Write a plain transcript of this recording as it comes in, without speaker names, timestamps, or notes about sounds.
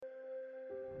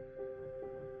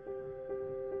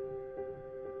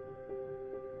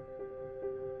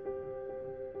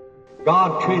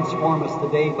God, transform us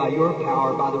today by your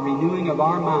power, by the renewing of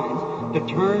our minds,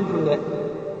 to turn from the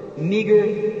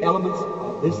meager elements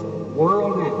of this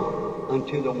world now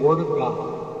unto the Word of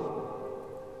God.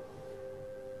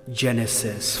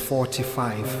 Genesis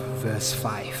 45, verse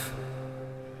 5.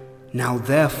 Now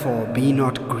therefore be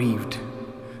not grieved,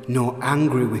 nor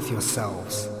angry with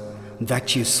yourselves,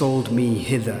 that you sold me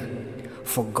hither,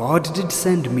 for God did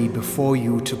send me before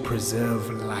you to preserve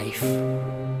life.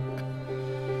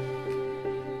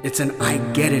 It's an I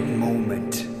get it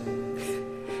moment.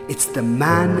 It's the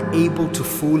man able to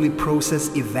fully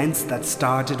process events that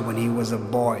started when he was a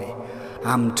boy.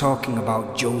 I'm talking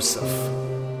about Joseph.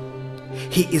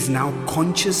 He is now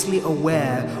consciously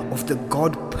aware of the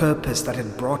God purpose that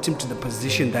had brought him to the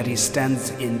position that he stands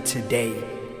in today.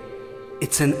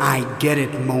 It's an I get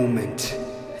it moment.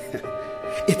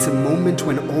 It's a moment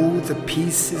when all the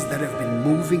pieces that have been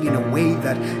moving in a way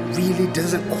that really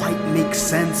doesn't quite make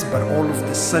sense, but all of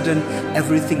a sudden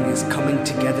everything is coming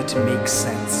together to make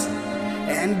sense.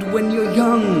 And when you're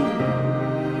young,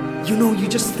 you're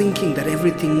just thinking that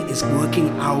everything is working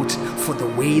out for the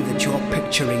way that you're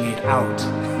picturing it out.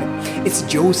 It's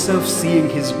Joseph seeing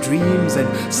his dreams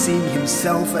and seeing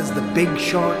himself as the big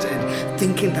shot and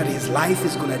thinking that his life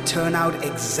is going to turn out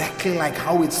exactly like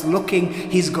how it's looking.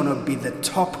 He's going to be the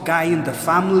top guy in the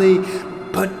family.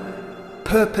 But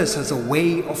purpose has a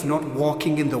way of not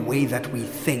walking in the way that we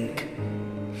think.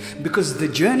 Because the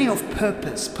journey of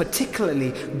purpose,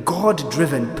 particularly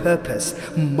God-driven purpose,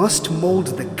 must mold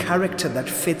the character that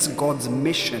fits God's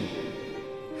mission.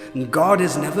 God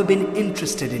has never been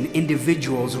interested in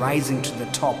individuals rising to the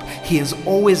top. He has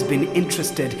always been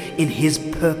interested in His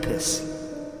purpose.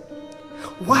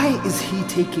 Why is He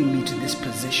taking me to this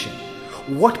position?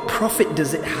 What profit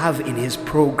does it have in His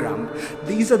program?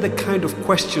 These are the kind of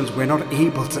questions we're not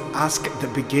able to ask at the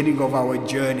beginning of our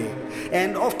journey.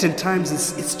 And oftentimes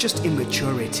it's just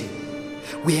immaturity.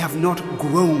 We have not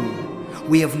grown.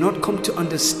 We have not come to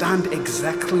understand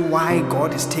exactly why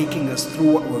God is taking us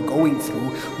through what we're going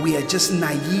through. We are just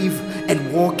naive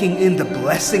and walking in the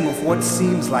blessing of what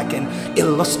seems like an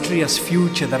illustrious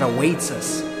future that awaits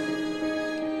us.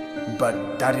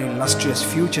 But that illustrious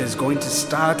future is going to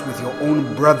start with your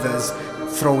own brothers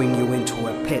throwing you into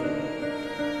a pit.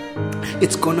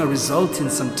 It's going to result in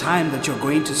some time that you're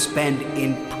going to spend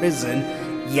in prison,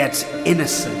 yet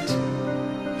innocent.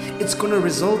 It's going to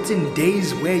result in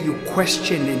days where you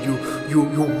question and you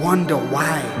wonder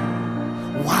why.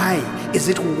 Why is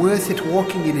it worth it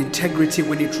walking in integrity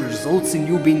when it results in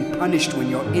you being punished when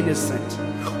you're innocent?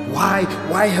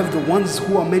 Why have the ones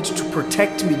who are meant to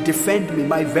protect me, defend me,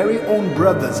 my very own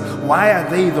brothers, why are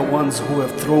they the ones who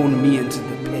have thrown me into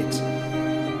the pit?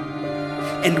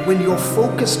 And when you're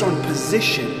focused on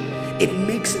position, it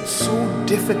makes it so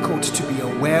difficult to be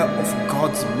aware of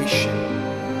God's mission.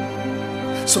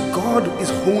 So God is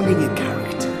honing a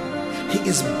character. He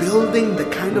is building the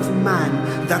kind of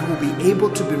man that will be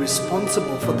able to be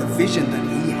responsible for the vision that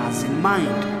He has in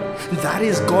mind. That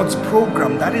is God's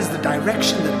program. That is the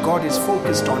direction that God is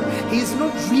focused on. He is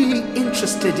not really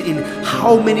interested in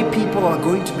how many people are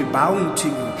going to be bowing to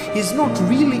you. He's not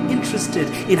really interested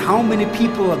in how many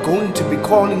people are going to be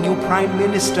calling you Prime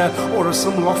Minister or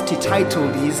some lofty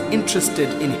title. He is interested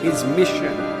in His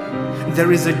mission.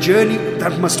 There is a journey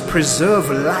that must preserve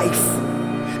life.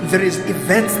 There is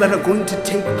events that are going to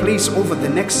take place over the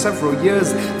next several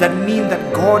years that mean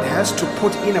that God has to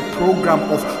put in a program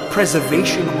of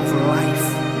preservation of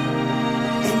life.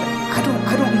 And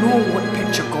I don't know what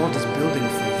picture God is building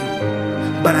for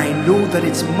you, but I know that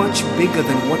it's much bigger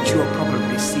than what you are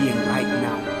probably seeing right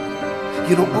now.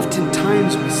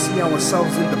 Oftentimes we see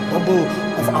ourselves in the bubble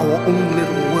of our own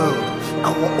little world,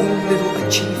 our own little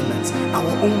achievements,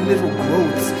 our own little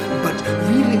growths, but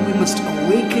really we must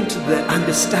awaken to the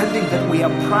understanding that we are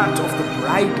part of the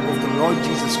bride of the Lord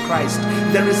Jesus Christ.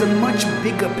 There is a much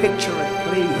bigger picture at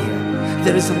play here.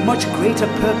 There is a much greater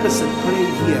purpose at play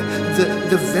here.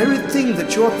 The very thing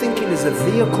that you're thinking is a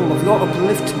vehicle of your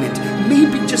upliftment,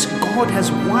 maybe just God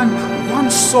has one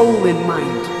soul in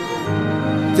mind.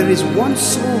 There is one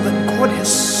soul that God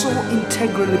has so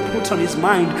integrally put on His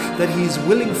mind that He is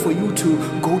willing for you to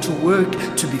go to work,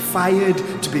 to be fired,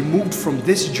 to be moved from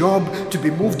this job, to be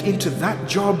moved into that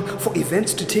job, for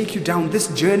events to take you down this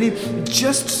journey,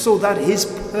 just so that His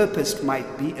purpose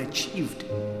might be achieved.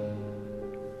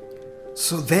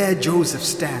 So there Joseph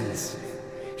stands.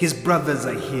 His brothers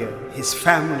are here. His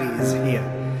family is here.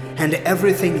 And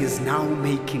everything is now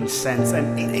making sense.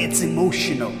 And it's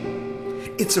emotional.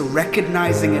 It's a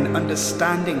recognizing and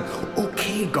understanding,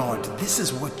 okay, God, this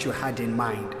is what you had in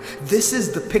mind. This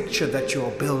is the picture that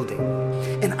you're building.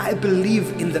 And I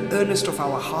believe in the earnest of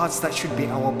our hearts that should be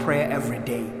our prayer every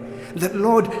day. That,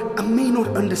 Lord, I may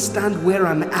not understand where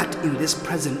I'm at in this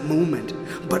present moment,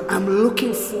 but I'm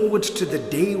looking forward to the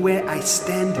day where I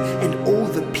stand and all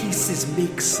the pieces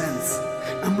make sense.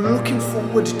 I'm looking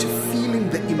forward to feeling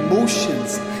the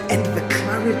emotions and the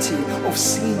clarity of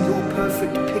seeing your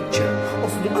perfect picture,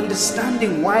 of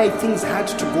understanding why things had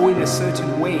to go in a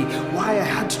certain way, why I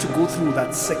had to go through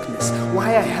that sickness,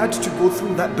 why I had to go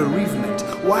through that bereavement,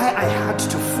 why I had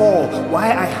to fall,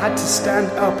 why I had to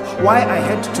stand up, why I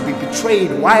had to be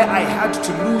betrayed, why I had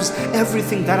to lose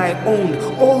everything that I owned.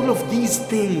 All of these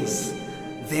things,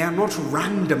 they are not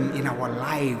random in our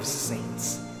lives,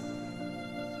 saints.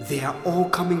 They are all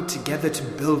coming together to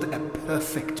build a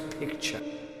perfect picture.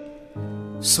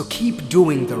 So keep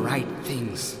doing the right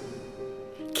things.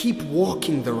 Keep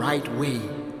walking the right way.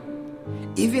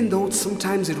 Even though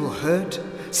sometimes it will hurt,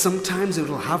 sometimes it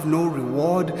will have no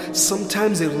reward,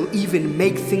 sometimes it will even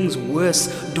make things worse,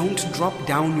 don't drop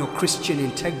down your Christian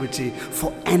integrity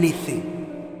for anything.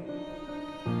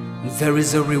 There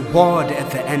is a reward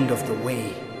at the end of the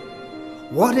way.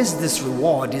 What is this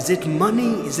reward? Is it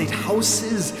money? Is it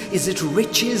houses? Is it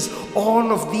riches? All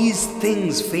of these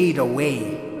things fade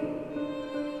away.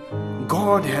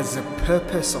 God has a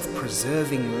purpose of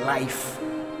preserving life.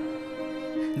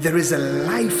 There is a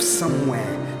life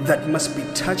somewhere that must be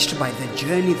touched by the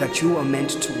journey that you are meant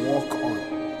to walk on.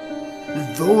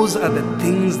 Those are the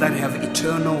things that have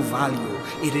eternal value.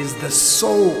 It is the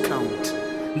soul count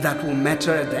that will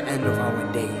matter at the end of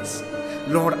our days.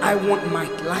 Lord, I want my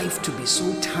life to be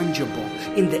so tangible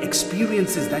in the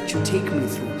experiences that you take me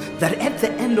through, that at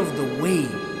the end of the way,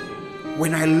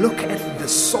 when I look at the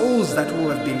souls that will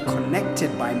have been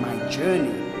connected by my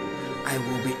journey, I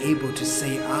will be able to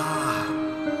say,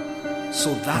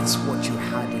 so that's what you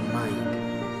had in mind.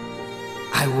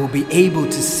 I will be able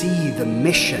to see the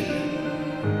mission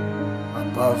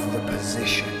above the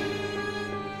position.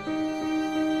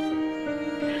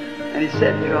 And he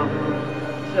said to him,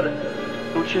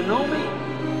 don't you know me?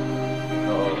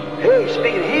 Hey, he's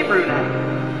speaking Hebrew now.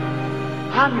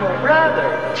 I'm your brother,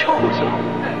 Joseph.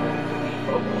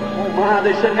 Oh my,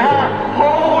 they said,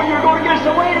 now, you're going to get us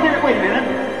away. Wait a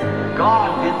minute.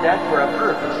 God did that for a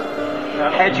purpose.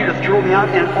 Had you to throw me out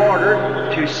in order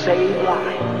to save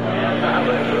life.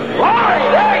 Glory,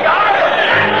 there you are.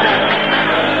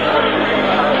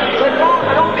 Said,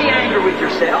 don't be angry with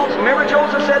yourselves. Remember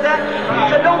Joseph said that?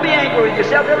 He said, don't be angry with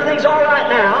yourself. Everything's all right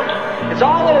now. It's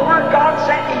all over. God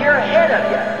sent me here ahead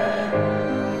of you.